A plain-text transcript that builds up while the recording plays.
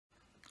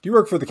Do you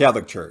work for the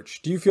Catholic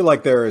Church? Do you feel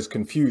like there is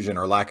confusion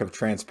or lack of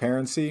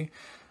transparency?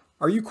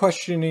 Are you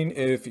questioning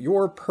if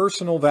your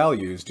personal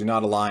values do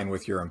not align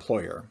with your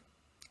employer?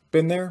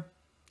 Been there,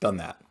 done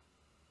that.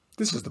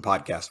 This is the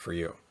podcast for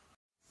you.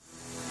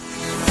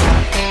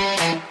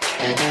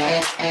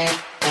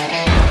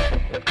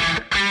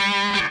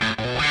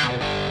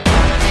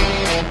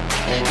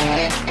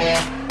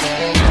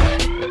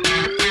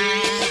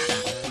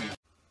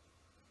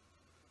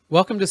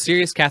 Welcome to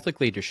Serious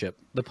Catholic Leadership,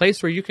 the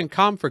place where you can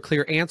come for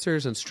clear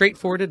answers and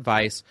straightforward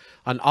advice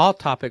on all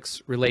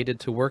topics related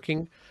to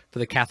working for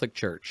the Catholic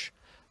Church.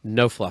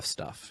 No fluff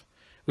stuff.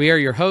 We are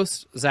your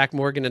hosts, Zach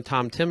Morgan and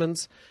Tom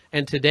Timmons,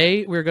 and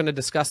today we're going to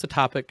discuss the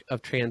topic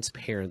of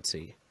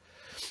transparency.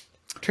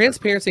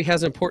 Transparency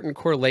has an important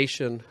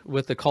correlation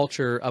with the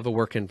culture of a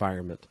work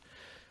environment.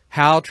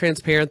 How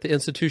transparent the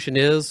institution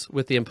is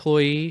with the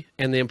employee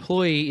and the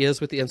employee is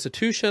with the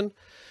institution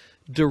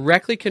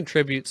directly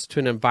contributes to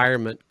an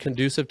environment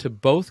conducive to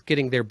both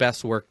getting their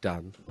best work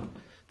done.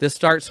 This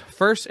starts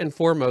first and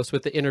foremost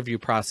with the interview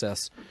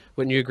process.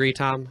 Wouldn't you agree,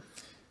 Tom?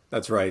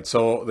 That's right.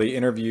 So the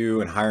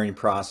interview and hiring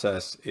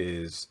process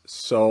is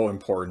so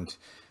important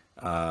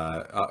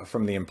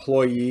from the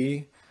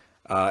employee.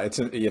 It's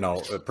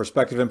a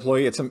prospective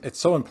employee. It's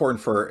so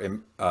important for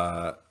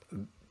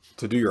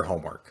to do your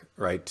homework,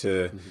 right?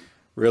 To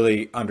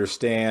really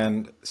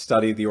understand,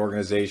 study the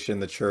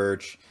organization, the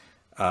church.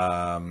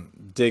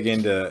 Dig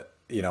into,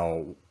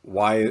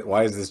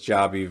 why is this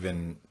job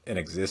even in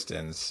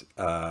existence?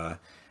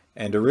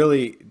 And to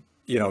really,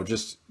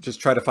 just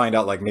try to find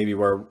out like maybe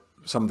where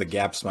some of the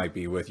gaps might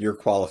be with your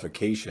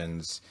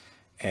qualifications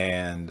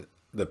and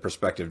the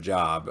prospective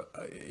job.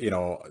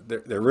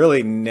 There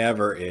really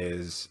never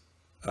is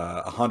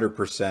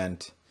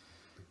 100%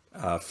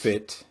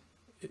 fit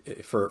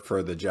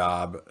for the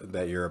job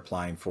that you're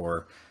applying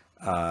for.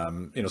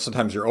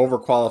 Sometimes you're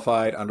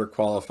overqualified,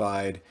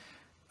 underqualified.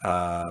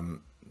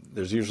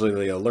 There's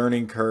usually a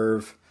learning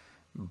curve,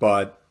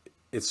 but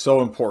it's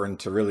so important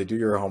to really do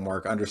your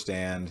homework,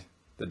 understand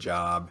the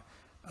job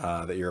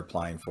that you're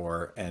applying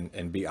for,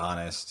 and be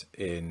honest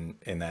in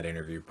that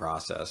interview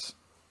process.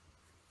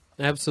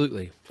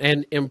 Absolutely.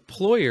 And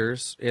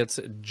employers, it's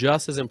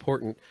just as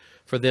important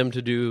for them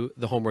to do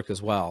the homework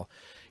as well.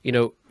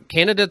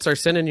 Candidates are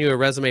sending you a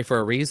resume for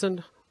a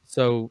reason.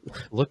 So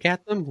look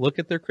at them, look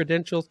at their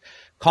credentials,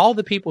 call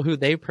the people who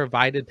they've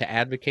provided to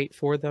advocate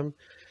for them.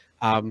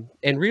 And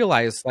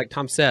realize, like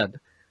Tom said,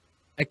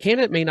 a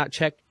candidate may not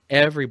check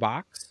every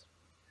box,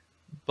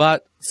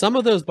 but some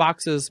of those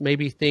boxes may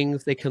be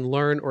things they can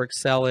learn or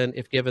excel in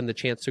if given the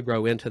chance to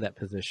grow into that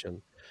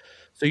position.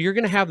 So you're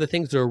going to have the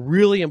things that are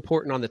really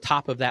important on the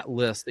top of that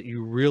list that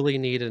you really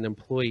need an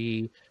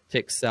employee to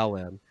excel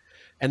in.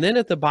 And then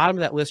at the bottom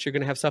of that list, you're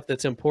going to have stuff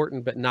that's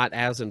important but not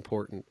as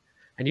important.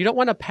 And you don't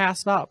want to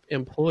pass up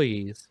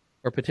employees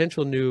or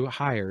potential new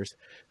hires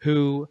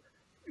who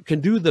can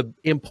do the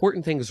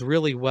important things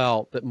really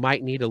well, but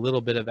might need a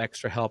little bit of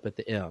extra help at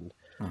the end.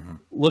 Mm-hmm.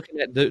 Looking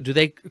at, do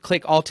they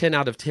click all 10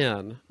 out of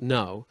 10?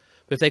 No.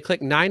 But if they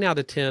click 9 out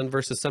of 10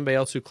 versus somebody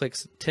else who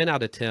clicks 10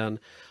 out of 10,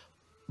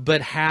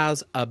 but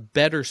has a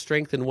better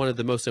strength in one of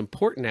the most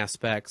important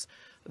aspects,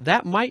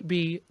 that might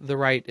be the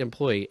right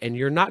employee. And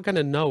you're not going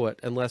to know it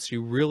unless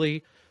you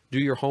really do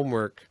your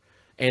homework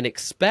and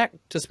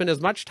expect to spend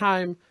as much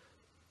time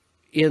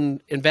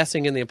in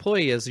investing in the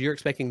employee as you're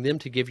expecting them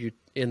to give you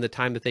in the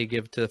time that they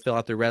give to fill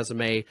out their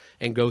resume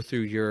and go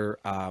through your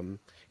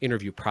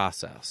interview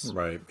process.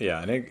 Right.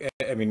 Yeah.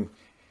 And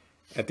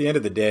at the end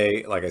of the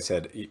day, like I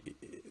said,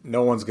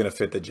 no one's going to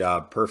fit the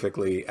job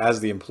perfectly. As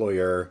the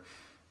employer,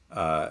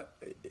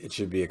 it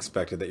should be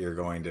expected that you're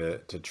going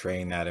to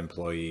train that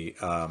employee.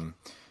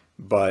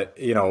 But,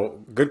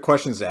 good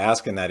questions to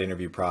ask in that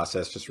interview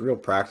process, just real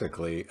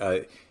practically,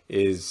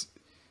 is,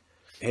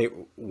 hey,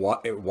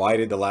 why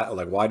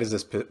does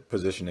this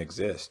position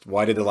exist?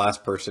 Why did the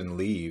last person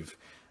leave?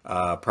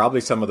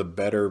 Probably some of the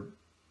better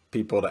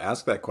people to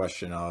ask that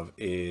question of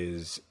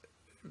is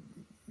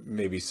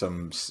maybe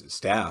some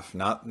staff,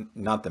 not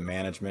the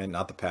management,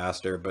 not the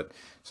pastor, but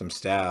some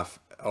staff.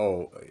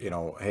 Oh,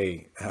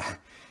 hey,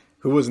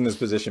 who was in this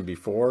position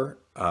before?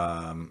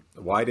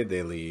 Why did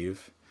they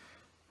leave?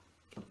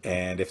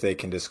 And if they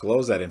can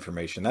disclose that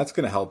information, that's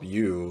going to help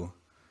you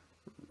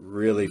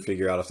really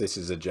figure out if this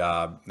is a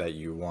job that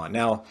you want.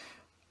 Now,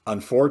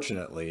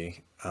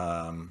 unfortunately,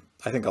 I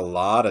think a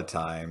lot of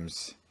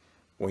times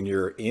when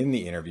you're in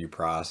the interview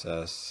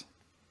process,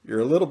 you're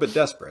a little bit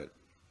desperate.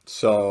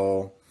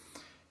 So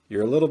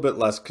you're a little bit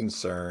less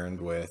concerned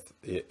with,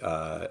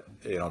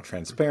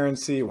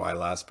 transparency, why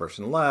last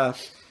person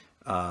left.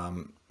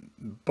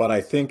 But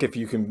I think if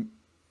you can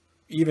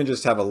even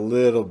just have a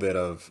little bit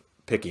of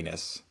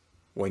pickiness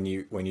when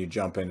you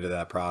jump into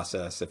that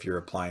process, if you're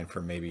applying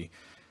for maybe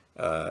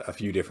a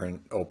few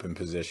different open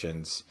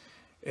positions,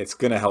 it's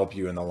going to help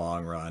you in the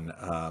long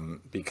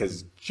run,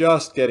 because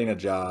just getting a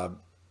job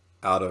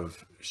out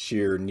of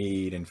sheer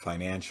need and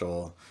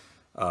financial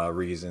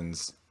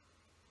reasons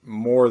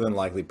more than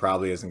likely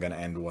probably isn't going to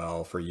end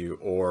well for you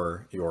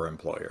or your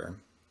employer.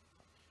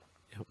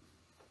 Yep.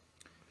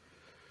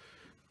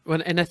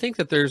 Well, and I think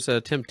that there's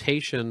a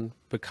temptation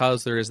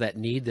because there is that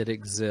need that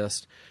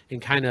exists in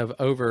kind of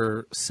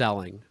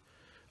overselling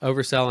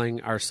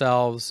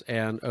ourselves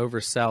and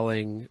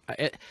overselling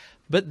it.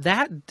 But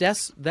that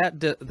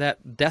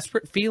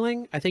desperate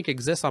feeling, I think,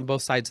 exists on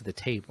both sides of the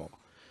table.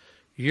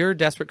 You're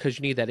desperate because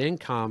you need that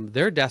income.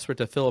 They're desperate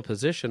to fill a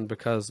position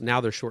because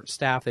now they're short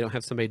staffed. They don't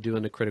have somebody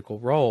doing a critical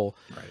role.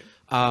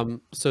 Right.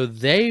 So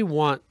they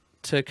want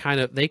to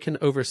they can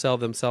oversell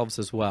themselves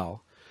as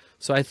well.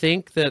 So I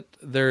think that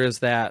there's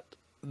that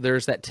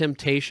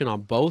temptation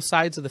on both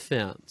sides of the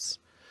fence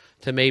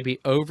to maybe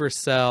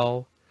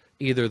oversell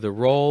either the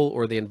role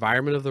or the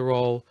environment of the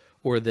role,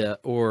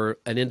 or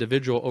an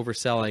individual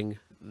overselling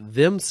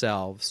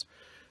themselves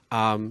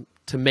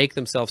to make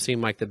themselves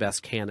seem like the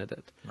best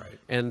candidate. Right.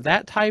 And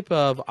that type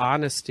of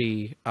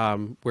honesty,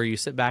 where you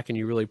sit back and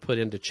you really put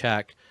into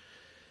check,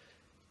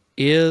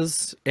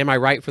 am I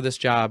right for this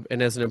job?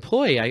 And as an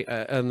employee,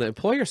 on the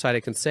employer side, I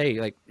can say,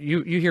 like,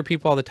 you hear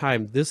people all the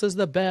time, this is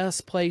the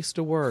best place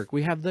to work.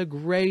 We have the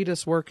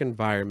greatest work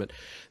environment.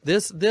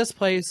 This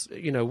place,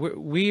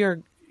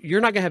 you're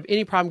not going to have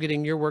any problem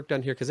getting your work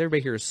done here because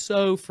everybody here is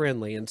so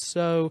friendly and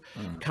so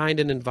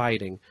kind and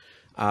inviting.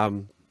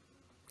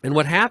 And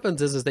what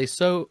happens is they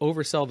so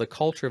oversell the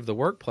culture of the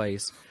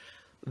workplace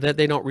that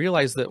they don't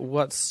realize that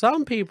what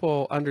some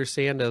people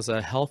understand as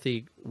a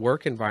healthy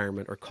work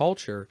environment or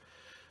culture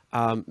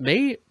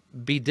may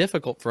be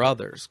difficult for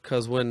others.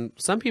 Because when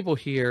some people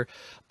hear,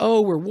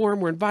 oh, we're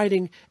warm, we're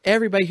inviting,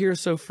 everybody here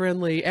is so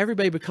friendly,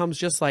 everybody becomes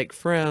just like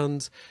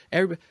friends.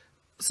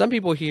 Some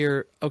people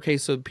hear, okay,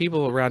 so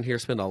people around here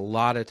spend a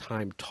lot of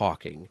time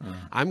talking.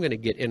 I'm going to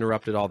get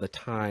interrupted all the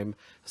time.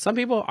 Some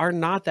people are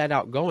not that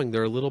outgoing.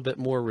 They're a little bit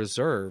more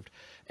reserved.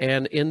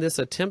 And in this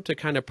attempt to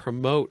kind of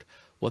promote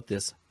what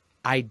this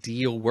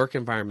ideal work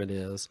environment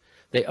is,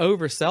 they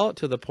oversell it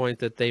to the point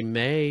that they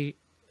may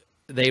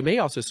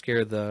also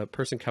scare the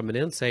person coming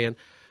in saying,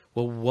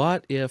 well,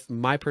 what if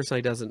my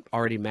personality doesn't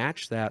already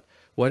match that?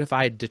 What if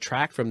I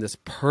detract from this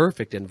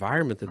perfect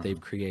environment that they've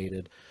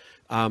created?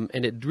 And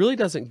it really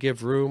doesn't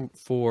give room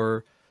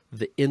for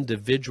the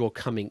individual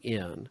coming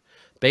in.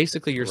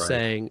 Basically, you're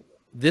saying,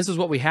 this is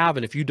what we have,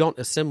 and if you don't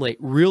assimilate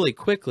really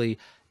quickly,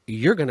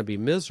 you're going to be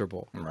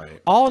miserable. Right.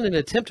 All in an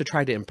attempt to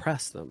try to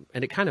impress them,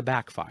 and it kind of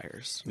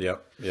backfires.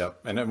 Yep.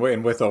 And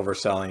with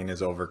overselling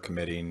is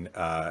overcommitting.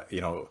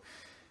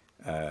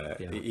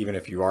 Even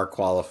if you are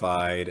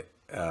qualified,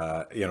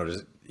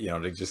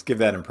 to just give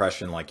that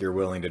impression like you're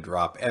willing to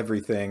drop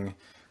everything,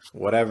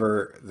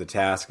 whatever the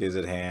task is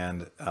at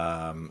hand.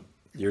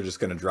 You're just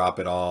going to drop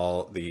it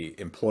all. The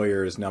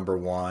employer is number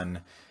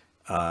one.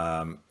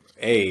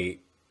 A,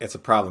 it's a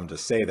problem to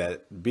say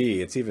that. B,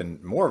 it's even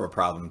more of a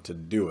problem to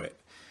do it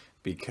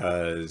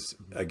because,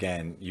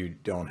 again, you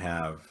don't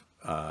have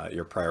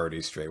your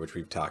priorities straight, which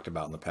we've talked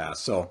about in the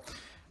past. So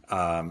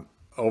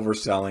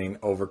overselling,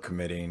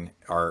 overcommitting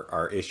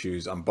are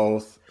issues on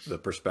both the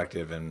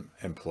perspective and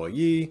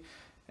employee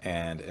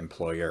and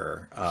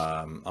employer,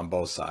 on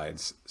both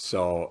sides.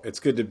 So it's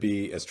good to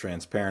be as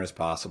transparent as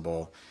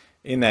possible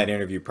in that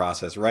interview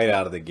process right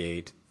out of the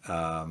gate,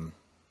 and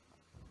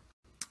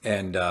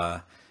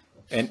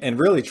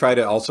really try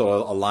to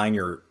also align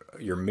your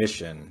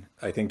mission.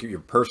 I think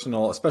your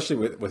personal,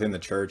 especially within the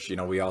church,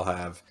 we all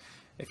have,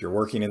 if you're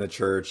working in the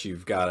church,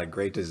 you've got a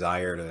great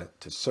desire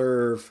to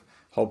serve,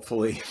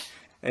 hopefully,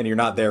 and you're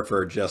not there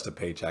for just a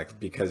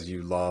paycheck because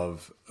you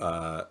love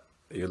the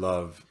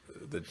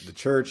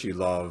church, you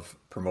love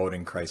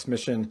promoting Christ's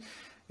mission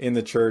in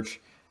the church.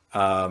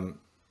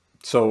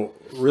 So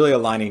really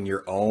aligning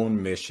your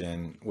own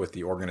mission with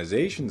the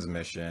organization's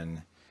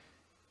mission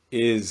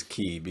is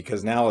key,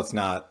 because now it's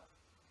not,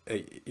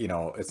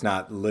 it's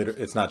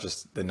not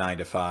just the 9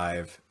 to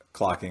 5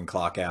 clock in,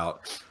 clock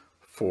out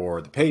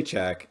for the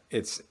paycheck.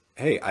 It's,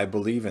 hey, I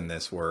believe in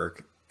this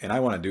work and I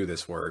want to do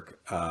this work.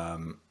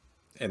 And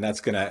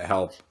that's going to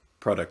help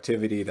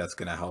productivity. That's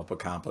going to help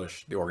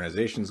accomplish the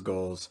organization's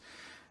goals.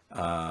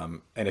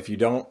 And if you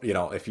don't,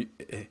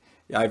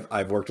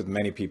 I've worked with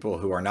many people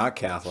who are not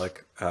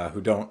Catholic, who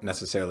don't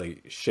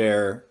necessarily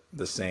share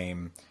the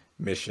same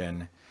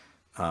mission.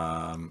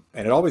 And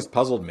it always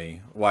puzzled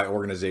me why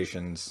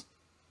organizations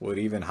would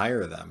even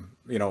hire them.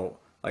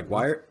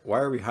 Why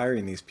are we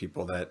hiring these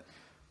people that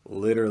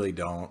literally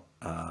don't?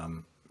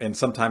 And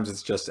sometimes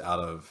it's just out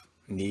of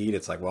need.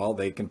 It's like, well,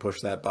 they can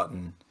push that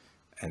button.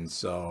 And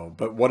so,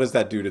 but what does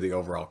that do to the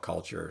overall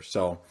culture?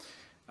 So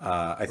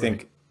I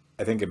think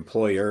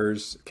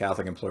employers,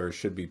 Catholic employers,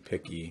 should be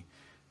picky,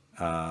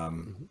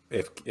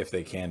 if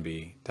they can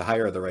be, to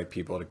hire the right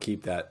people to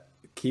keep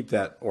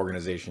that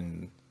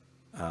organization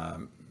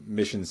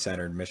mission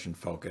centered, mission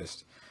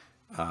focused,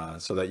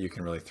 so that you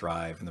can really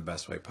thrive in the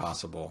best way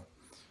possible.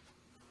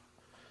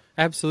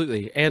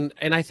 Absolutely. And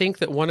I think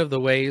that one of the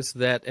ways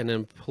that an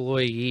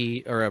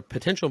employee or a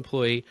potential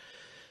employee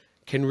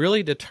can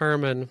really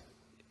determine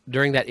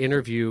during that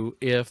interview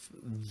if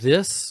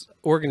this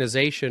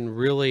organization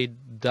really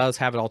does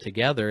have it all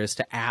together is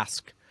to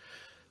ask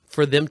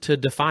for them to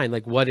define,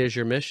 like, what is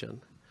your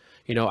mission?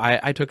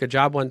 I took a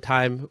job one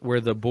time where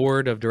the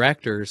board of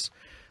directors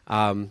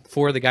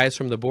Four of the guys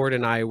from the board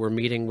and I were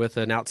meeting with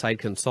an outside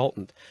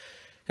consultant.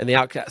 And the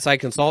outside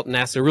consultant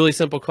asked a really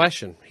simple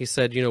question. He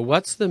said,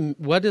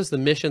 what is the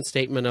mission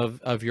statement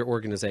of your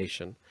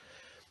organization?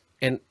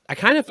 And I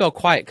kind of felt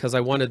quiet because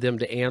I wanted them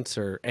to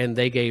answer, and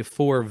they gave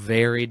four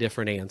very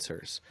different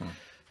answers.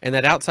 And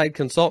that outside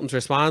consultant's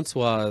response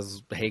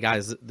was, "Hey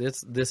guys,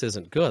 this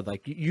isn't good.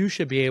 Like, you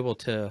should be able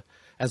to,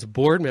 as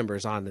board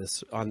members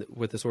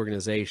with this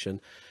organization,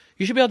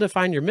 you should be able to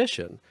define your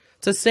mission."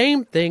 It's the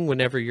same thing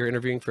whenever you're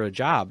interviewing for a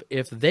job.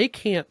 If they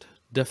can't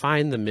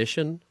define the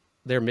mission,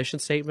 their mission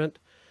statement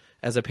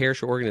as a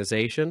parish or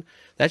organization,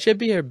 that should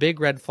be a big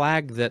red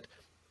flag that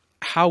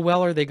how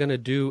well are they going to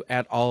do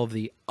at all of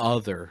the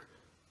other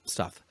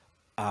stuff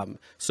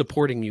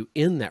supporting you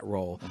in that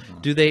role?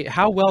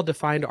 How well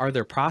defined are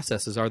their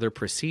processes? Are their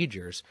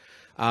procedures?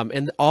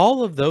 And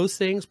all of those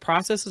things,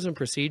 processes and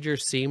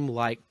procedures, seem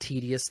like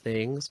tedious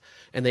things,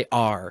 and they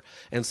are.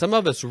 And some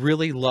of us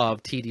really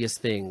love tedious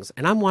things,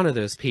 and I'm one of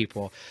those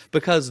people,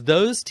 because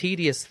those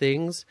tedious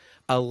things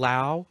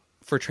allow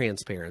for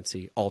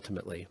transparency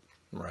ultimately.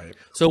 Right.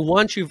 So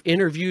once you've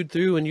interviewed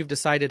through and you've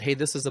decided, hey,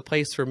 this is the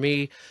place for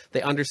me,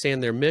 they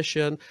understand their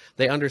mission,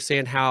 they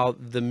understand how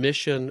the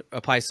mission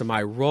applies to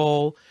my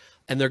role,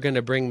 and they're going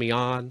to bring me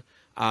on.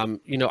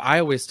 I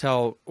always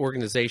tell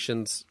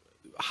organizations,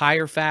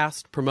 hire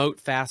fast, promote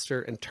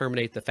faster, and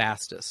terminate the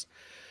fastest.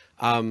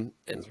 And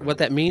what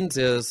that means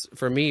is,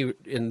 for me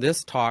in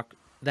this talk,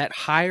 that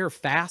hire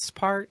fast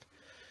part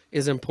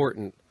is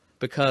important,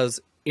 because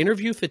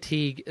interview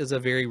fatigue is a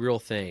very real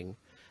thing.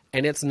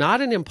 And it's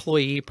not an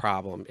employee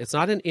problem. It's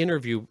not an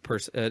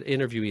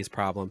interviewee's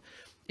problem.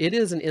 It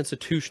is an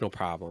institutional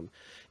problem.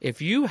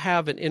 If you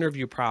have an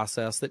interview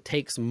process that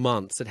takes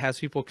months, that has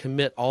people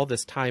commit all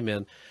this time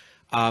in,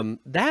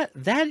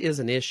 that is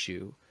an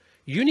issue.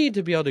 You need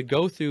to be able to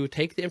go through,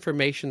 take the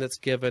information that's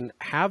given,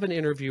 have an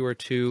interview or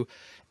two,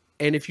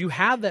 and if you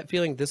have that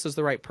feeling this is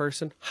the right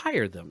person,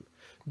 hire them.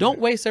 Don't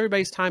waste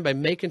everybody's time by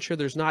making sure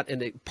there's not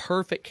a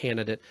perfect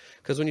candidate,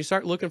 because when you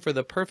start looking for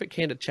the perfect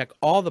candidate, check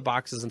all the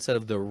boxes instead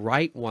of the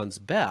right one's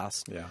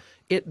best,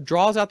 it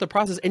draws out the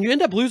process, and you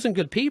end up losing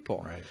good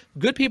people. Right.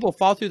 Good people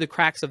fall through the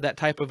cracks of that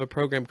type of a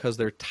program because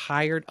they're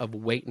tired of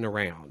waiting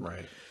around.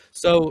 Right.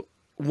 So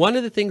one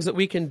of the things that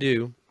we can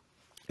do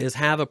is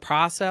have a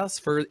process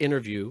for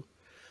interview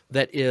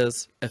that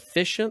is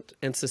efficient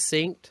and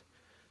succinct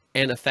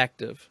and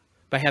effective,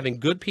 by having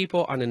good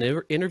people on an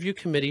interview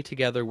committee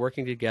together,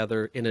 working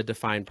together in a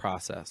defined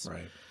process.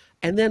 Right.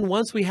 And then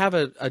once we have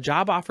a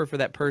job offer for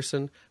that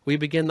person, we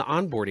begin the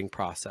onboarding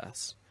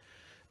process.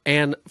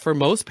 And for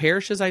most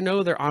parishes, I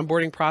know their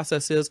onboarding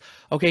process is,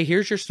 okay,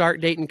 here's your start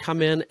date and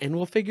come in and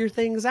we'll figure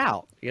things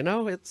out.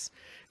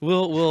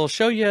 We'll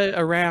show you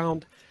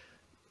around.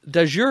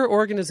 Does your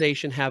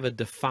organization have a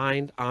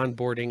defined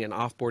onboarding and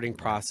offboarding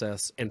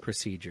process and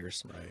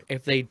procedures? Right.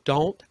 If they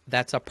don't,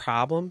 that's a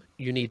problem.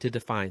 You need to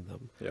define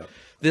them. Yeah.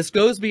 This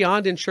goes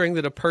beyond ensuring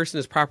that a person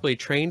is properly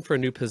trained for a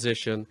new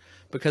position,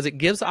 because it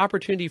gives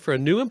opportunity for a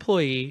new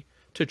employee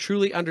to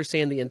truly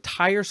understand the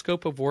entire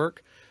scope of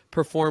work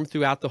performed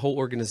throughout the whole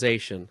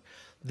organization.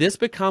 This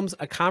becomes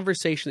a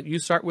conversation that you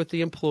start with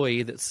the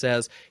employee that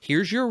says,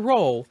 here's your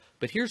role,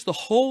 but here's the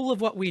whole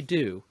of what we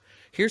do.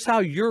 Here's how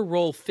your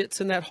role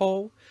fits in that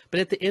whole. But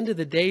at the end of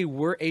the day,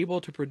 we're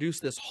able to produce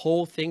this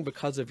whole thing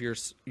because of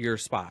your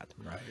spot.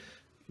 Right.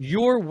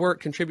 Your work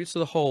contributes to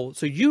the whole.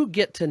 So you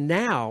get to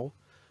now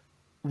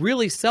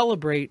really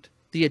celebrate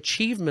the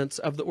achievements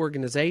of the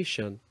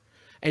organization,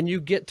 and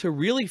you get to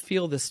really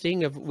feel the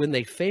sting of when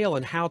they fail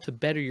and how to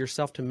better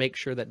yourself to make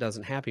sure that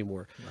doesn't happen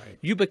more. Right.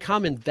 You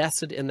become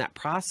invested in that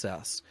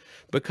process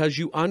because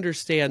you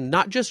understand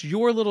not just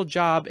your little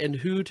job and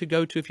who to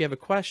go to if you have a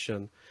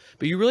question,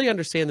 but you really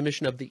understand the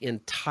mission of the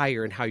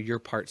entire and how your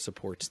part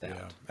supports that.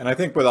 Yeah. And I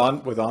think with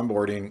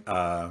onboarding,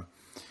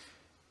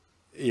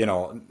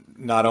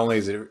 not only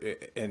is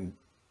it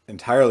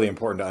entirely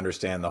important to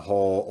understand the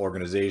whole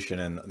organization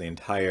and the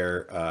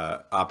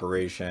entire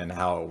operation,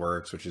 how it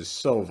works, which is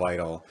so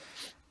vital,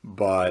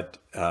 but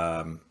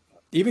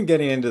even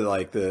getting into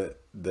like the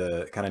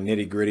kind of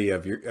nitty gritty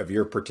of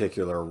your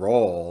particular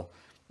role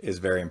is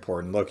very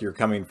important. Look, you're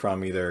coming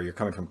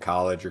from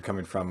college, you're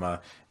coming from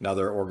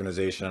another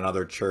organization,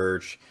 another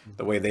church.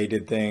 The way they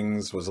did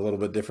things was a little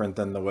bit different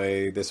than the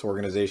way this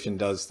organization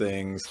does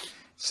things.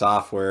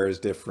 Software is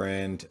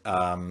different.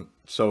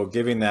 So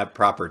giving that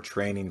proper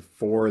training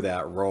for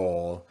that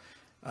role,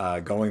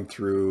 going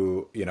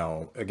through,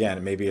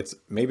 again, maybe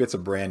it's a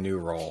brand new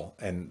role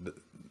and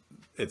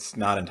it's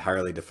not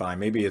entirely defined.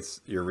 Maybe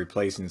you're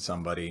replacing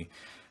somebody,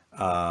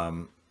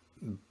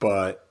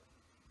 but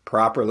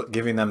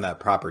giving them that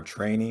proper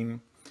training,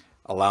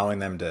 allowing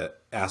them to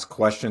ask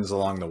questions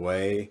along the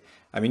way.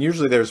 I mean,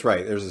 usually there's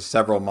a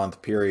several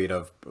month period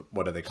of,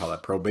 what do they call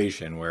it?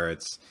 Probation, where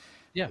it's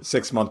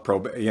 6 month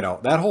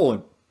that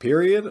whole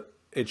period,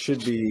 it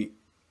should be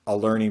a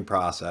learning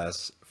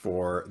process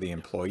for the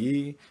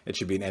employee. It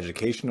should be an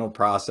educational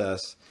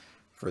process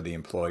for the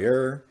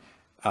employer.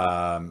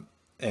 And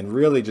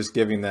really just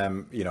giving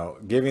them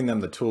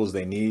the tools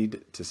they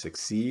need to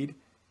succeed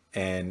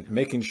and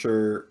making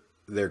sure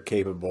they're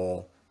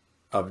capable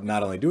of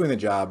not only doing the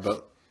job,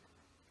 but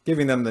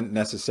giving them the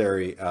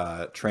necessary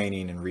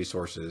training and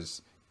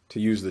resources to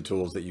use the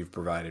tools that you've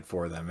provided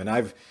for them. And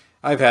I've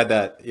had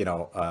that,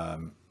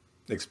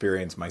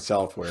 experience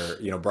myself where,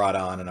 brought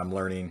on and I'm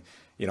learning,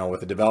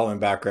 with a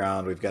development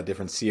background, we've got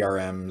different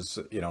CRMs,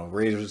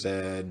 Razor's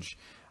Edge,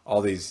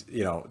 all these,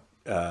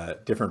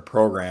 different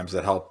programs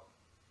that help,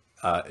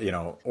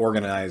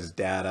 organize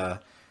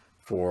data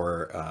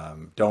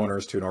for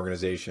donors to an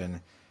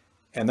organization.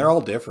 And they're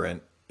all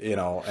different, and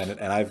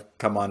I've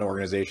come on to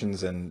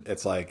organizations and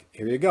it's like,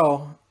 here you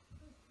go,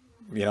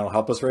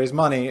 help us raise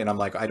money. And I'm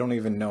like, I don't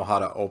even know how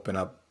to open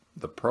up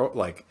the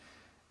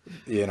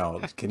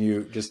can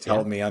you just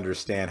help me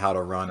understand how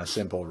to run a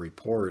simple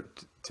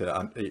report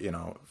to,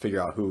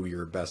 figure out who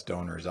your best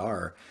donors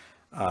are.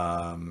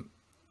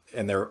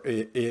 And they're,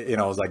 it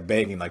was like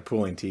begging, like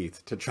pulling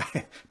teeth to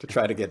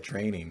try to get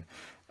training.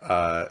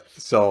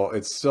 So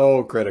it's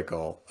so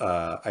critical,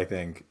 I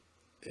think,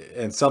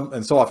 and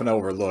so often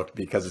overlooked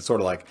because it's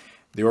sort of like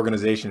the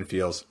organization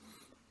feels,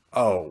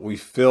 oh, we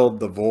filled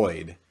the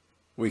void,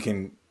 we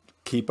can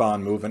keep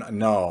on moving.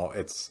 No,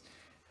 it's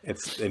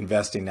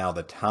investing now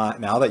the time.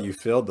 Now that you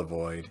filled the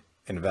void,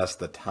 invest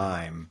the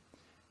time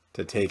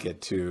to take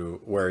it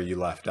to where you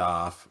left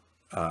off,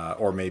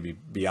 or maybe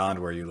beyond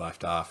where you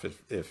left off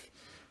if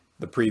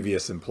the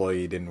previous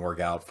employee didn't work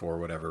out for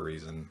whatever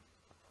reason.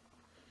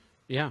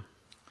 Yeah.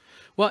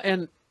 Well,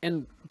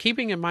 and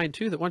keeping in mind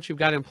too that once you've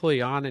got an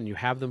employee on and you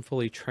have them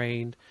fully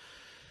trained,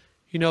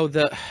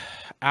 the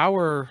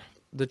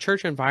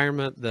church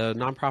environment, the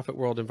nonprofit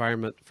world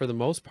environment, for the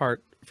most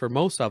part, for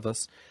most of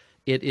us,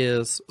 it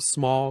is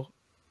small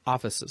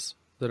offices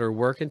that are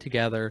working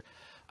together.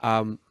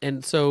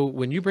 And so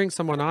when you bring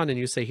someone on and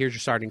you say, here's your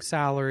starting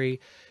salary,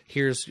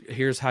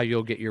 here's how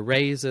you'll get your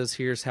raises,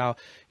 here's how,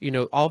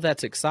 all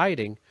that's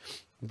exciting.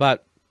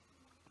 But,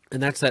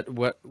 and that's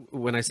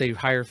when I say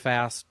hire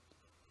fast,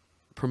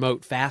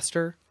 promote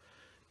faster,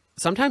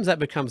 sometimes that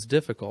becomes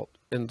difficult.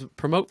 And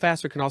promote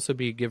faster can also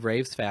be give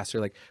raise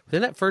faster. Like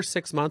within that first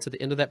 6 months at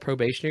the end of that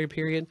probationary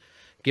period,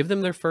 give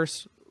them their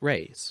first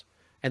raise,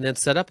 and then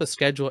set up a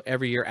schedule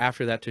every year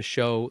after that to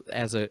show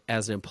as an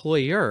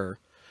employer,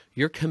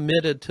 you're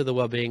committed to the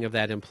well-being of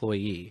that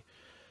employee,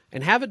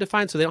 and have it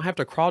defined so they don't have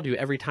to crawl to you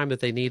every time that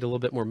they need a little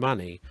bit more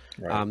money.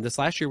 Right. This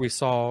last year, we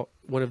saw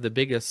one of the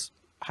biggest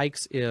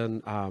hikes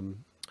in,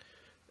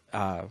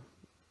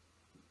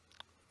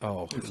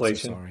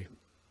 inflation. Sorry.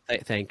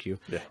 Thank you.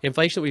 Yeah.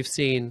 Inflation that we've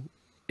seen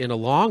in a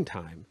long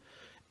time.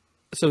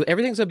 So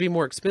everything's going to be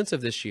more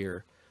expensive this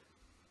year.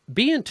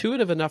 Be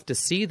intuitive enough to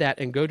see that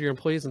and go to your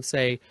employees and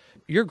say,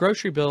 your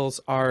grocery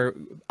bills are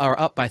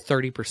up by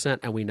 30%,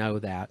 and we know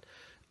that.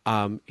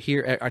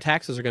 Here, our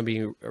taxes are going to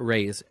be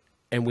raised,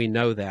 and we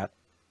know that.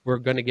 We're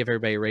going to give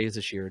everybody a raise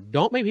this year.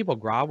 Don't make people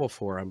grovel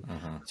for them.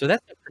 Mm-hmm. So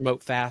that's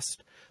promote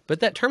fast. But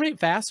that terminate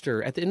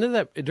faster, at the end of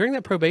that, during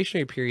that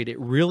probationary period, it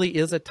really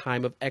is a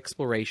time of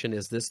exploration.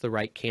 Is this the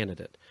right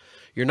candidate?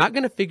 You're not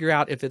going to figure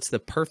out if it's the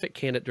perfect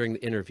candidate during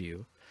the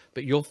interview,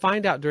 but you'll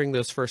find out during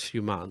those first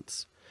few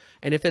months.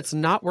 And if it's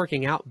not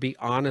working out, be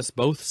honest,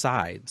 both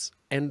sides,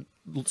 and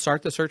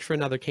start the search for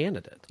another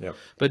candidate. Yep.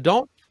 But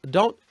don't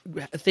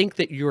think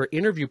that your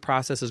interview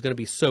process is going to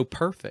be so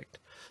perfect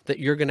that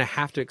you're going to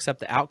have to accept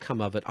the outcome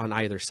of it on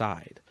either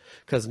side.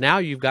 Because now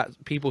you've got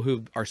people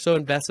who are so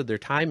invested their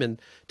time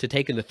into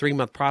taking the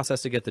 3-month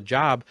process to get the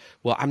job.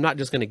 Well, I'm not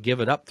just going to give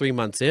it up 3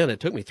 months in.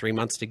 It took me 3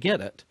 months to get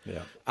it.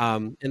 Yeah.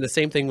 And the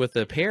same thing with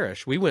the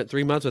parish. We went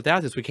 3 months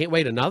without this. We can't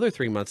wait another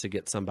 3 months to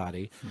get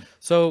somebody.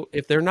 So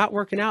if they're not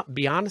working out,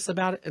 be honest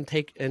about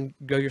it and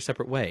go your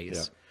separate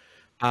ways.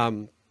 Yeah.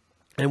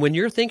 And when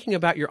you're thinking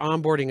about your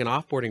onboarding and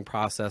offboarding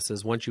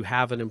processes, once you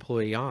have an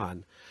employee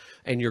on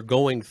and you're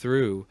going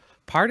through,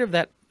 part of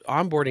that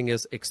onboarding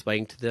is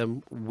explaining to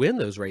them when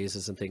those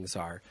raises and things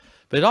are.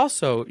 But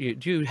also, do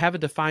you have a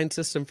defined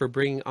system for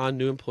bringing on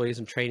new employees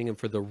and training them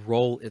for the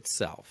role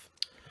itself?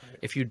 Right.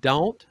 If you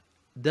don't,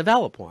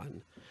 develop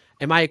one.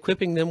 Am I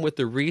equipping them with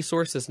the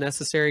resources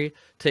necessary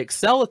to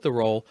excel at the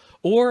role,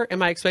 or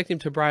am I expecting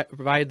them to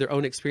provide their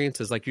own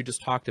experiences like you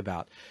just talked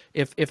about?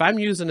 If I'm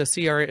using a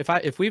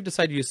CRM, if we've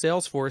decided to use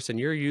Salesforce and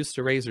you're used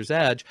to Razor's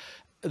Edge,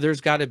 there's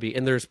got to be,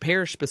 and there's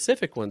parish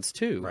specific ones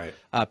too, right?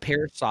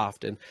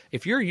 ParishSoft. And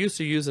if you're used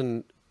to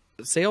using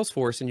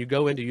Salesforce and you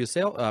go into use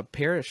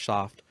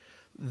ParishSoft,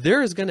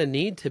 there is going to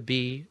need to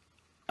be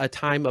a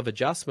time of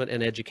adjustment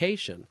and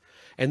education.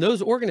 And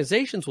those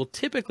organizations will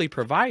typically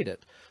provide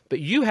it. But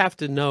you have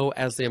to know,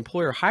 as the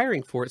employer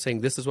hiring for it,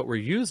 saying this is what we're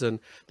using,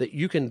 that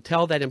you can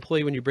tell that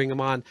employee when you bring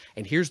them on,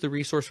 and here's the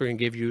resource we're going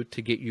to give you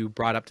to get you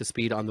brought up to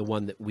speed on the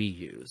one that we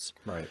use.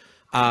 Right.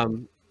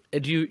 And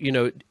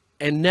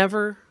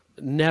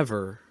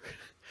never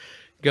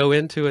go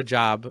into a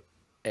job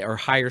or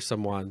hire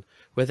someone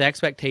with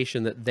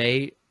expectation that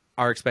they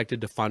are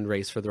expected to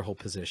fundraise for their whole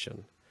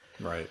position.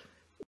 Right.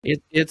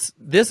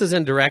 This is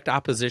in direct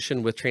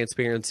opposition with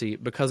transparency,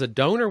 because a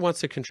donor wants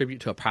to contribute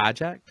to a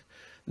project,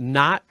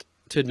 not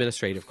to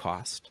administrative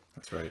cost.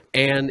 That's right.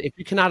 And if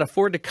you cannot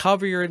afford to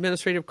cover your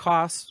administrative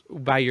costs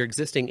by your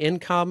existing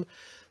income,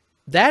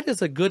 that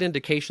is a good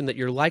indication that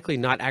you're likely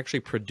not actually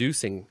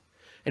producing.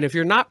 And if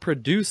you're not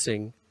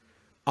producing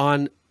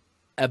on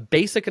a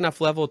basic enough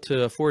level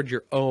to afford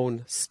your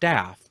own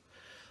staff,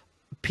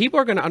 people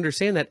are going to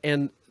understand that,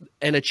 and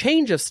a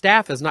change of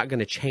staff is not going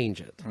to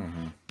change it.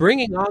 Mm-hmm.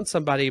 Bringing on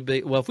somebody,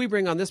 well, if we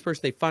bring on this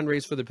person, they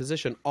fundraise for the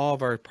position, all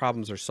of our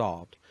problems are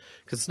solved.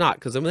 Because it's not.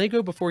 Because when they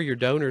go before your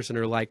donors and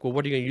are like, well,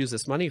 what are you going to use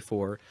this money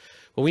for?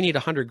 Well, we need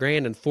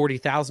 $100,000 and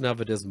 40,000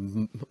 of it is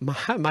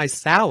my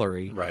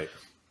salary. Right.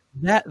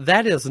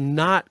 That is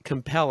not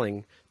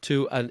compelling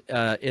to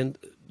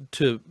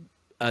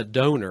a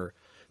donor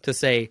to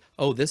say,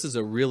 oh, this is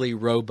a really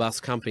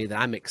robust company that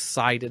I'm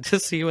excited to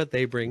see what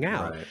they bring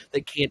out. Right.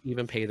 They can't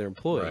even pay their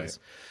employees.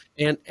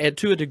 Right. And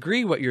to a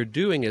degree, what you're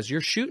doing is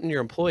you're shooting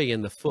your employee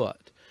in the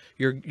foot.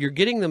 You're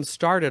getting them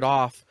started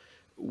off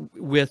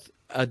with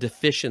a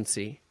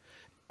deficiency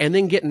and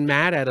then getting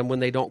mad at them when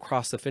they don't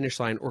cross the finish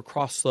line or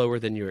cross slower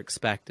than you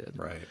expected.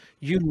 Right.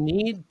 You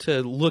need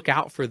to look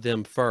out for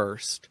them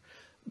first.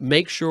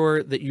 Make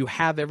sure that you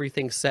have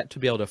everything set to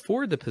be able to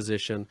afford the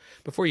position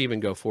before you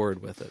even go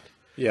forward with it.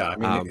 Yeah, I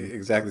mean,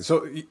 exactly.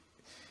 So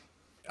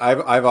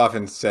I've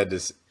often said to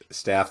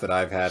staff that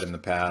I've had in the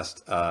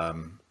past,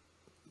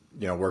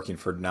 working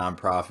for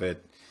nonprofit,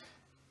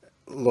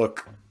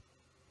 look,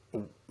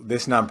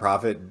 this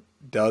nonprofit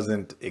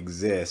doesn't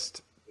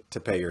exist to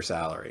pay your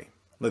salary.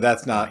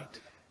 That's not,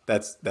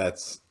 right.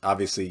 That's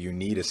obviously you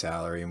need a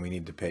salary and we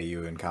need to pay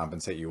you and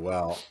compensate you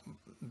well,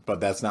 but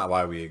that's not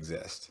why we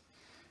exist.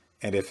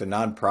 And if a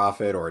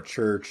nonprofit or a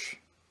church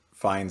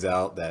finds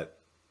out that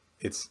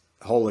its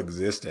whole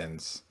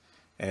existence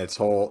and its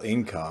whole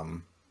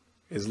income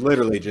is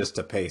literally just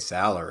to pay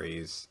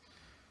salaries,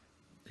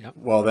 yep.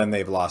 Well, then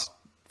they've lost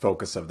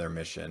focus of their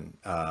mission.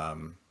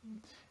 And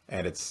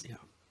it's,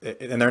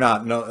 and they're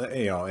not,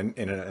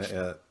 in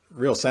a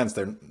real sense,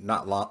 they're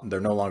no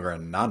longer a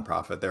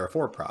nonprofit, they're a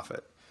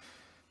for-profit.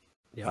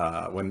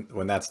 Yep.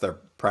 When that's their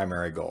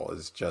primary goal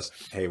is just,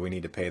 hey, we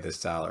need to pay this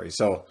salary.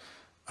 So,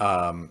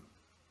 and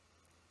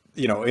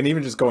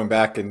even just going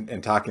back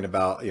and talking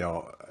about,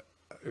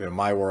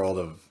 my world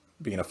of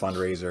being a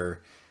fundraiser,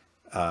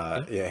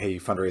 hey, you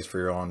fundraise for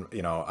your own,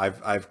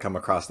 I've come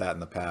across that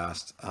in the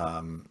past.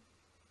 And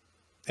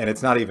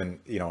it's not even,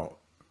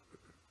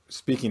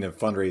 speaking of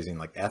fundraising,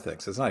 like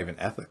ethics, it's not even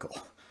ethical,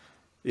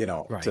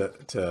 right.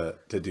 to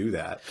do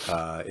that.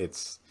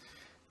 It's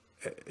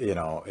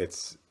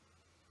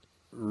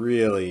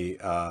really,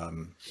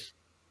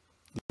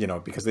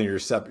 because then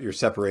you're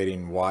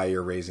separating why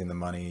you're raising the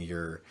money.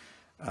 You're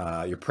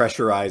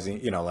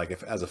pressurizing, like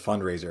if as a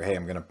fundraiser, hey,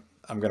 I'm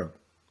gonna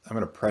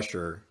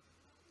pressure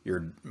your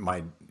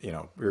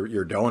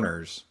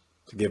donors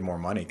to give more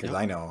money because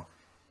I know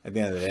at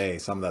the end of the day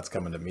some of that's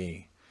coming to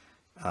me,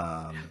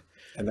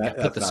 and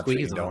that's not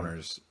treating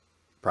donors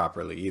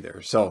properly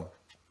either. So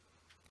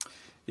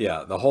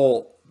yeah, the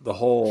whole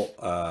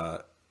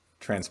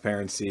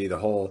transparency, the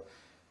whole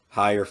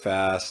hire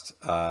fast,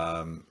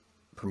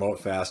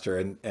 promote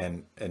faster,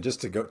 and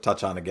just to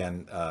touch on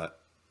again,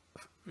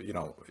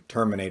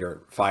 terminate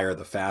or fire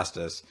the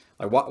fastest.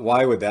 Like,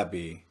 why would that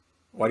be?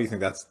 Why do you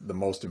think that's the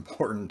most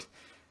important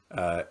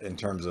in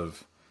terms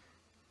of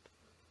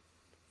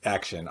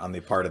action on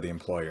the part of the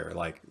employer?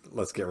 Like,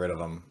 let's get rid of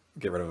them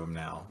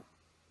now.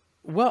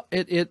 Well,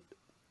 they're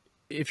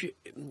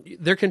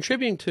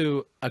contributing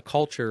to a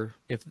culture.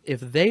 If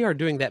they are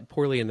doing that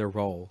poorly in their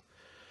role,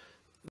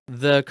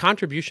 the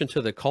contribution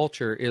to the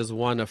culture is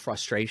one of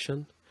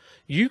frustration.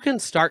 You can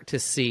start to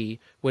see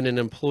when an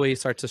employee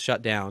starts to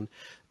shut down.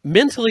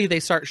 Mentally,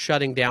 they start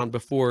shutting down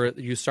before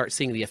you start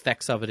seeing the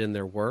effects of it in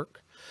their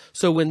work.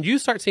 So when you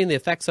start seeing the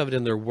effects of it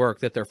in their work,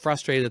 that they're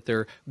frustrated, that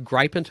they're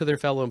griping to their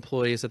fellow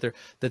employees,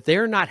 that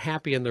they're not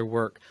happy in their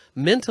work,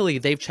 mentally,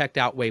 they've checked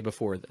out way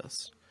before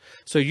this.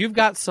 So you've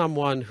got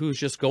someone who's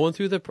just going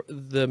through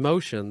the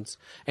motions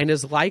and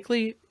is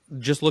likely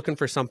just looking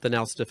for something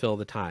else to fill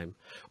the time.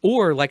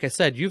 Or, like I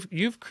said,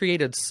 you've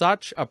created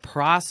such a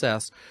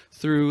process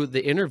through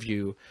the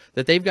interview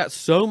that they've got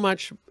so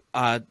much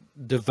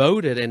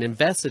devoted and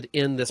invested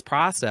in this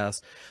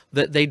process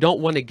that they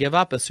don't want to give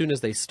up as soon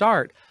as they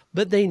start,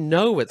 but they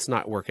know it's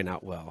not working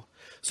out well.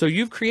 So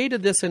you've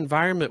created this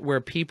environment where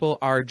people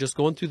are just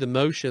going through the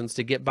motions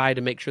to get by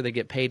to make sure they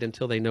get paid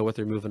until they know what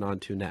they're moving on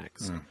to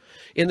next.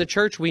 In the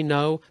church, we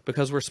know,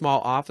 because we're small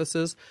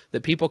offices,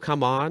 that people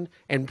come on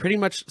and pretty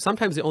much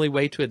sometimes the only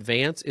way to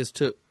advance is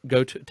to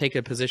go to take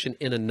a position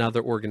in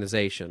another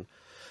organization.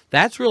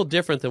 That's real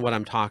different than what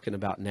I'm talking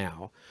about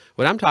now.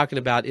 What I'm talking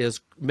about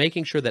is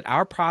making sure that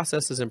our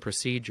processes and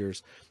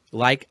procedures,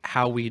 like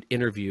how we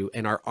interview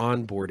and our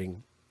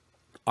onboarding,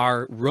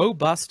 are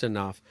robust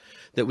enough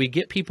that we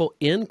get people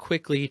in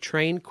quickly,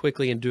 train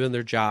quickly, and doing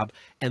their job,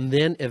 and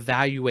then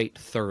evaluate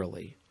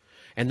thoroughly.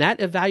 And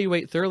that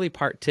evaluate thoroughly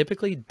part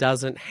typically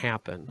doesn't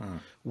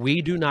happen.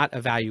 We do not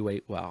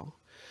evaluate well.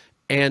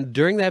 And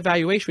during the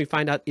evaluation, we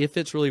find out if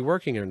it's really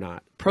working or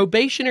not.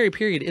 Probationary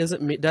period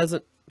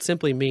doesn't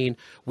simply mean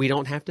we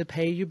don't have to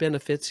pay you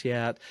benefits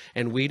yet,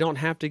 and we don't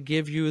have to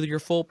give you your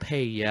full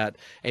pay yet,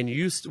 and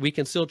we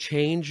can still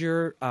change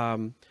your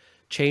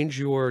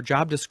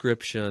job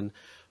description.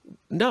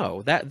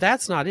 No,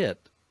 that's not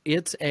it.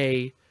 It's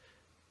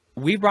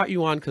we brought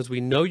you on because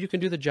we know you can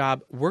do the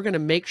job. We're going to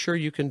make sure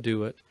you can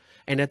do it.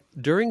 And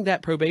during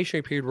that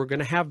probationary period, we're going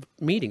to have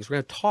meetings. We're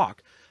going to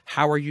talk.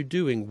 How are you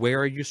doing? Where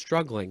are you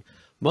struggling?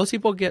 Most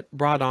people get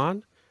brought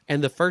on,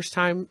 and the first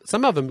time,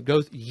 some of them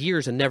go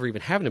years and never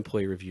even have an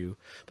employee review,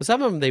 but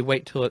some of them, they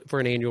wait for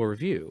an annual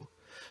review.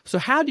 So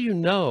how do you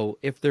know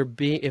if they're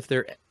being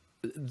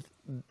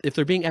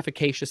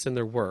efficacious in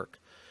their work?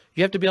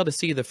 You have to be able to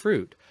see the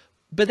fruit,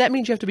 but that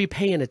means you have to be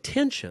paying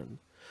attention.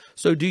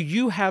 So do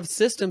you have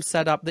systems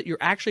set up that you're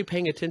actually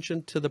paying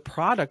attention to the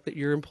product that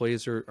your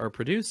employees are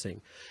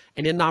producing?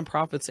 And in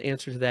nonprofits, the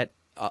answer to that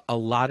a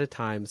lot of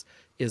times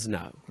is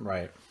no.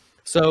 Right.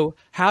 So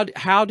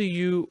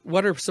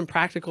what are some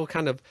practical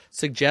kind of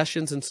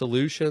suggestions and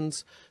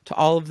solutions to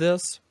all of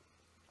this?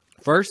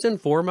 First and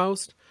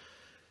foremost,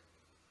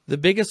 the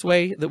biggest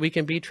way that we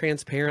can be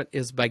transparent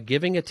is by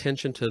giving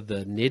attention to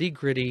the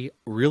nitty-gritty,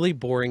 really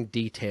boring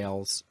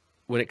details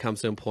when it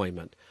comes to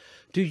employment.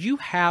 Do you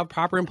have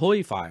proper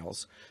employee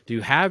files? Do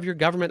you have your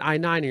government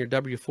I-9 and your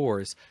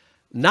W-4s?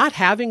 Not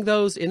having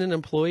those in an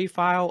employee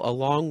file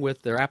along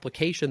with their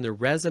application, their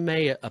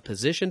resume, a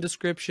position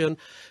description,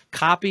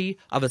 copy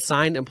of a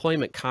signed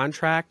employment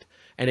contract,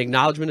 and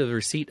acknowledgement of the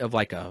receipt of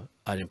like an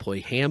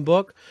employee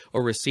handbook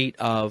or receipt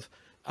of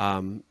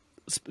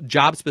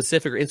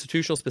job-specific or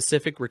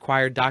institutional-specific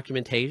required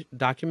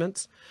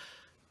documents,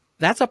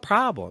 that's a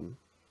problem.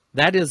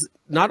 That is,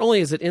 not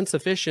only is it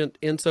insufficient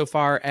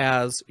insofar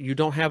as you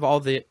don't have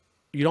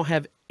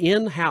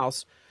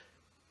in-house,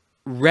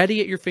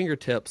 ready at your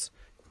fingertips,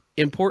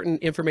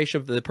 important information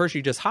of the person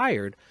you just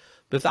hired,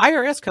 but if the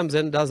IRS comes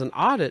in and does an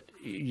audit,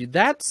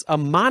 that's a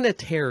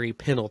monetary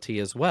penalty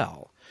as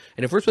well.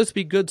 And if we're supposed to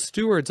be good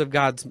stewards of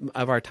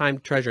our time,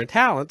 treasure, and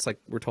talents, like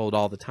we're told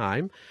all the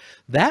time,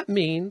 that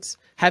means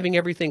having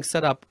everything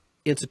set up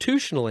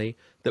institutionally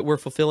that we're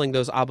fulfilling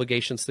those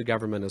obligations to the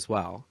government as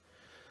well.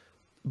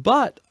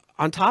 But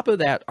on top of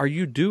that, are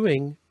you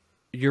doing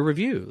your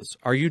reviews?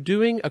 Are you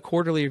doing a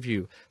quarterly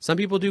review? Some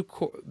people do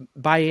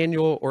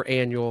biannual or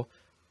annual.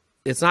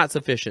 It's not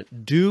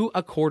sufficient. Do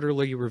a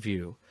quarterly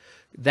review.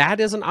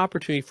 That is an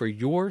opportunity for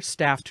your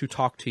staff to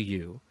talk to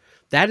you.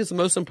 That is the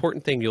most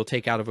important thing you'll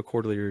take out of a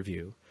quarterly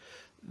review.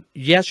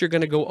 Yes, you're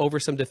going to go over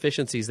some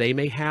deficiencies they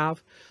may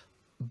have,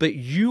 but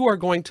you are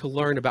going to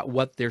learn about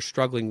what they're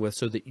struggling with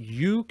so that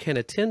you can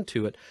attend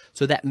to it,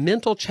 so that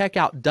mental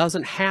checkout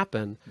doesn't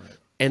happen. Right.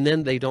 And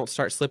then they don't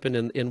start slipping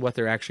in what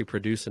they're actually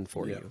producing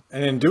for you.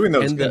 And in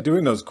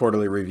doing those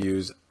quarterly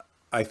reviews,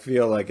 I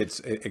feel like it's,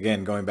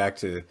 again, going back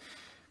to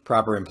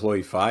proper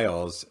employee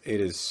files,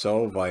 it is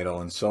so vital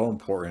and so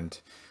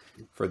important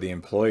for the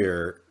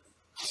employer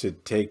to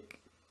take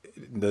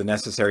the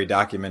necessary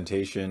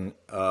documentation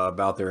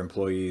about their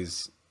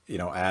employees,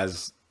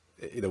 as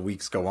the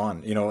weeks go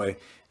on.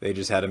 They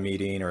just had a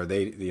meeting,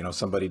 or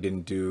somebody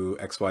didn't do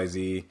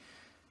XYZ,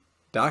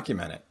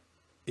 document it.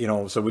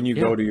 So when you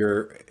go to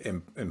your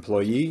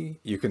employee,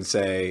 you can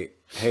say,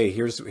 hey,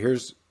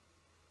 here's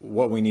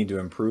what we need to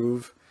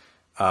improve.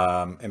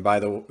 And by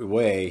the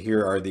way,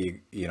 here are the,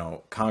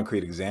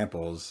 concrete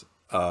examples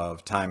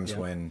of times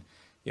when,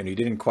 you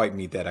didn't quite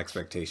meet that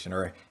expectation,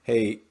 or,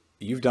 hey,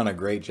 you've done a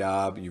great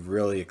job. You've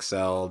really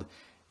excelled.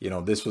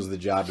 This was the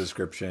job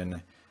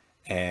description,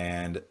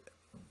 and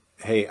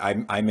hey,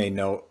 I may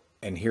know,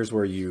 and here's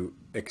where you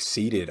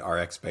exceeded our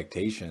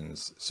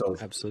expectations. So,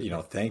 absolutely.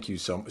 Thank you.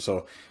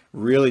 So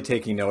really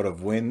taking note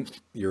of when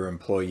your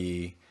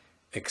employee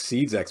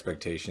exceeds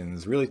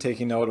expectations, really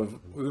taking note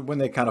of when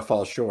they kind of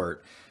fall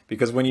short,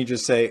 because when you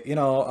just say,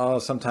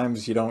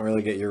 sometimes you don't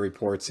really get your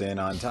reports in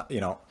on time,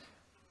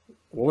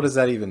 what does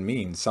that even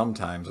mean?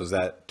 Sometimes, was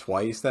that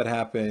twice that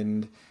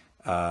happened,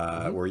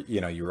 where,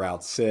 you were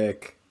out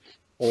sick,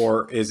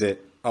 or is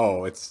it,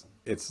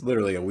 it's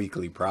literally a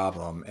weekly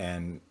problem.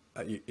 And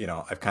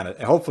I've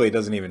hopefully it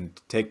doesn't even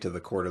take to the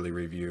quarterly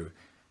review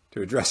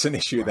to address an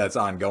issue that's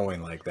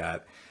ongoing like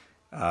that.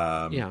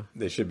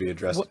 They should be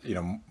addressed,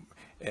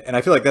 and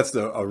I feel like that's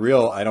a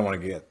real, I don't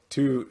want to get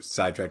too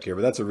sidetracked here,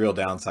 but that's a real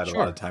downside a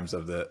lot of times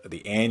of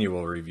the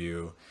annual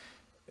review,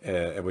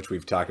 which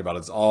we've talked about.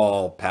 It's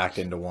all packed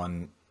into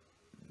one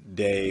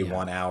day,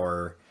 1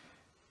 hour,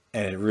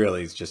 and it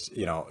really is just,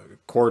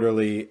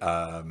 quarterly,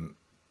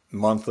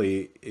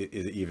 monthly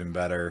is even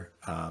better.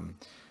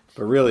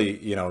 But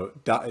really,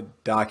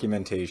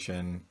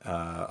 documentation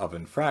of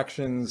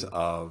infractions,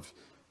 of,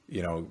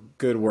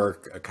 good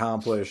work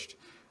accomplished,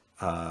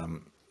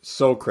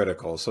 so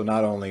critical. So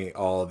not only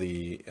all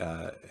the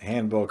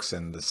handbooks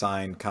and the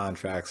signed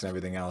contracts and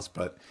everything else,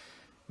 but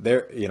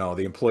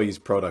the employees'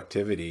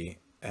 productivity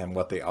and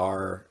what they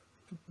are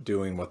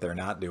doing, what they're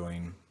not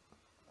doing,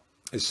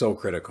 is so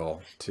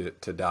critical to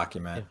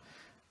document,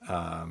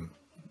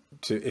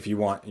 if you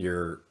want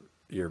your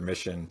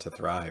mission to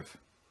thrive.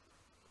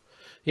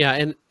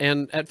 Yeah,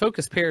 and at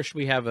Focus Parish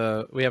we have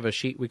a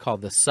sheet we call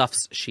the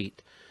SUFS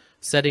sheet.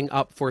 setting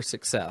up for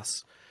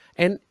success.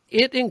 And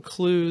it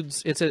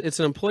includes, it's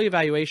an employee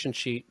evaluation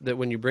sheet that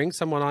when you bring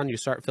someone on, you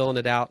start filling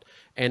it out,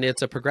 and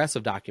it's a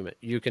progressive document.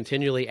 You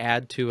continually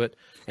add to it,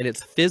 and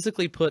it's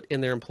physically put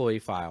in their employee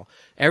file.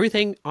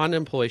 Everything on an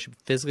employee should be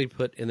physically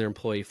put in their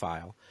employee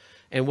file.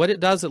 And what it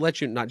does, it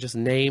lets you not just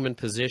name and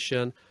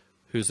position,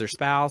 who's their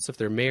spouse, if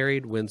they're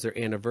married, when's their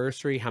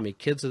anniversary, how many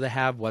kids do they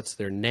have, what's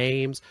their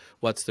names,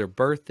 what's their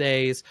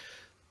birthdays,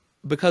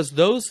 because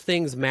those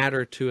things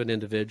matter to an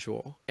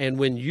individual. And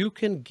when you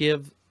can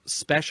give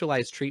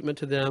specialized treatment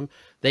to them,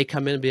 they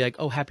come in and be like,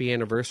 oh, happy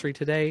anniversary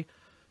today.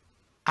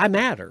 I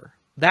matter.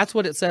 That's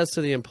what it says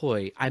to the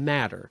employee. I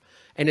matter.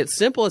 And it's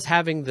simple as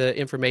having the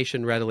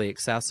information readily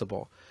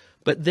accessible.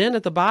 But then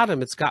at the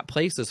bottom, it's got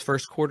places,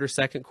 first quarter,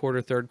 second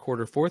quarter, third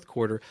quarter, fourth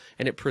quarter,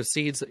 and it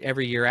proceeds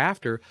every year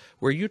after,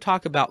 where you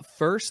talk about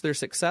first their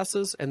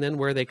successes and then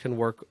where they can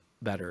work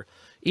better.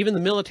 Even the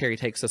military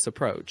takes this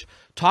approach.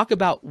 Talk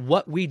about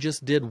what we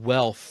just did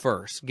well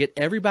first. Get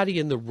everybody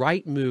in the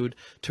right mood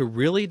to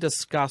really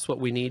discuss what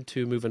we need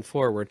to moving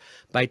forward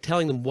by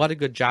telling them what a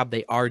good job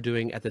they are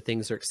doing at the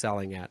things they're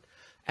excelling at.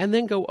 And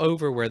then go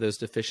over where those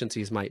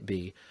deficiencies might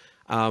be.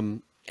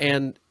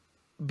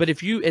 But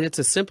if you, and it's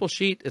a simple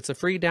sheet, it's a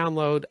free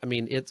download. I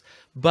mean,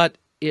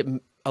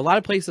 a lot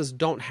of places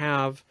don't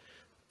have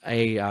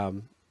a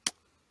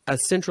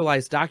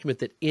centralized document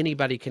that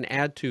anybody can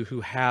add to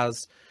who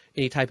has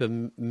any type of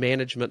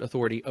management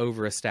authority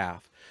over a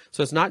staff.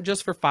 So it's not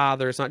just for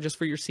father, it's not just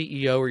for your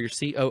CEO or your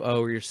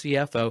COO or your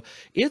CFO.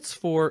 It's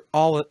for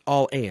all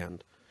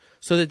and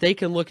so that they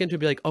can look into and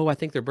be like, oh, I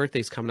think their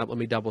birthday's coming up. Let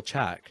me double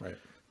check. Right.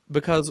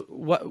 Because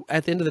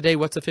at the end of the day,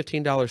 what's a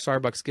 $15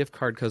 Starbucks gift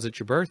card because it's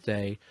your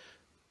birthday?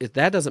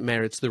 That doesn't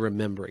matter. It's the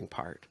remembering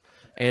part.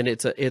 And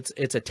it's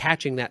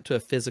attaching that to a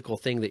physical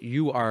thing that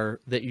you are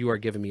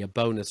giving me a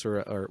bonus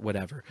or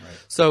whatever. Right.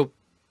 So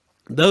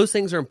those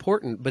things are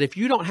important, but if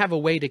you don't have a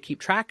way to keep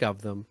track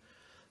of them,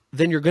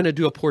 then you're going to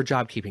do a poor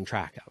job keeping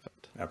track of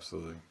it.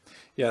 Absolutely.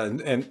 Yeah.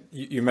 And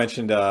you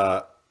mentioned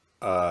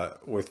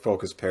with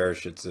Focus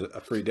Parish, it's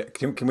a free,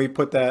 can we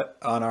put that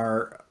on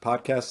our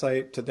podcast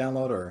site to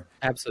download or?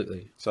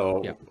 Absolutely.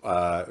 So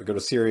go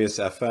to Sirius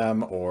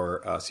FM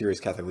or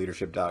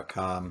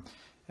SiriousCatholicLeadership.com,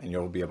 and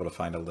you'll be able to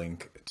find a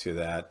link to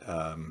that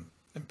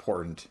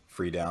important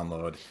free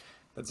download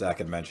that Zach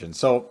had mentioned.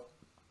 So,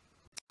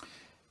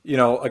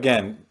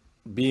 again,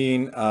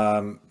 being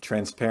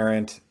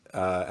transparent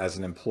as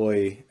an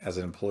employee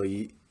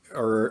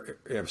or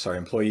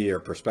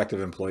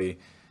prospective employee,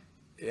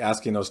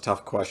 asking those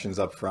tough questions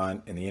up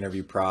front in the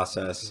interview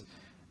process.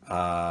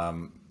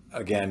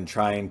 Again,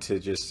 trying to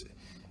just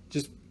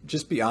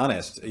be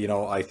honest.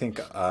 I think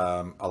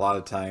a lot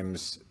of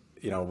times,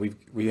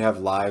 we have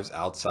lives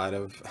outside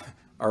of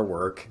our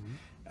work,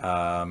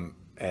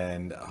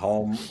 and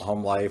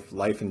home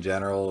life in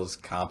general is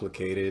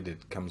complicated.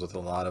 It comes with a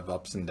lot of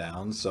ups and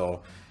downs.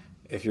 So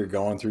if you're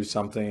going through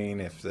something,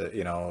 if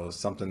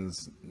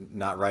something's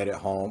not right at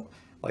home,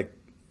 like,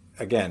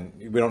 again,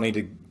 we don't need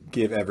to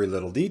give every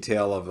little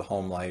detail of the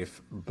home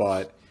life,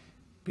 but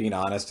being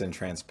honest and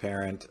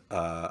transparent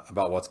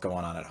about what's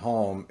going on at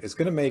home is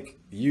going to make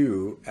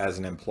you as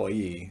an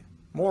employee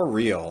more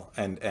real,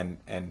 and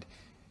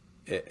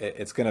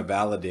it's going to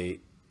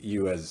validate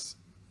you as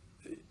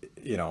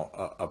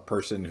a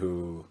person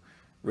who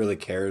really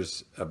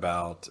cares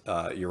about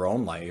your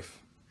own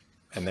life,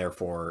 and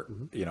therefore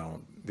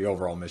the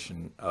overall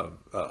mission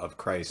of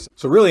Christ.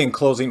 So really, in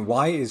closing,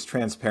 why is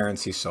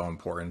transparency so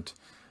important?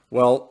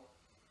 Well,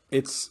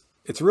 it's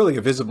really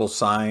a visible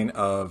sign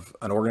of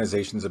an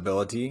organization's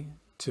ability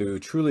to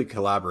truly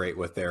collaborate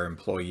with their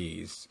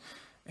employees.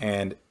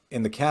 And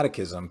in the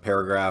Catechism,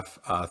 paragraph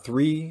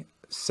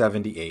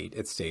 378,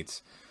 it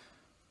states,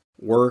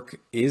 "Work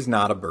is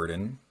not a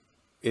burden.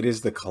 It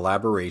is the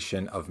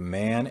collaboration of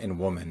man and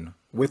woman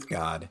with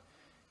God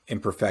in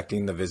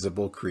perfecting the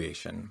visible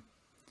creation."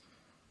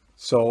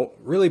 So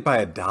really, by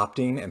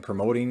adopting and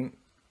promoting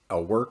a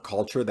work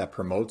culture that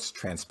promotes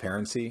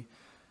transparency,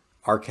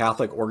 our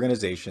Catholic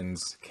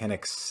organizations can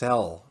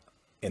excel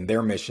in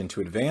their mission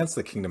to advance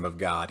the kingdom of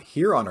God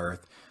here on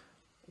earth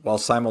while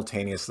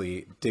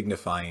simultaneously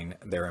dignifying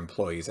their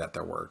employees at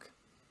their work.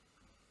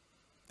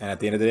 And at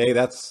the end of the day,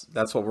 that's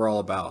what we're all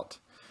about.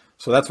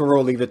 So that's where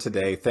we'll leave it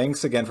today.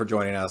 Thanks again for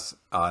joining us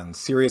on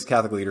Serious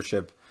Catholic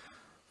Leadership.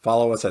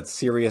 Follow us at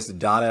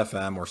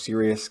Sirius.fm or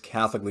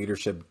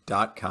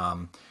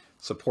SiriousCatholicLeadership.com.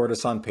 Support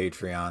us on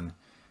Patreon.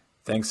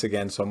 Thanks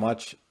again so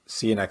much.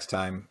 See you next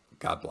time.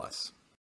 God bless.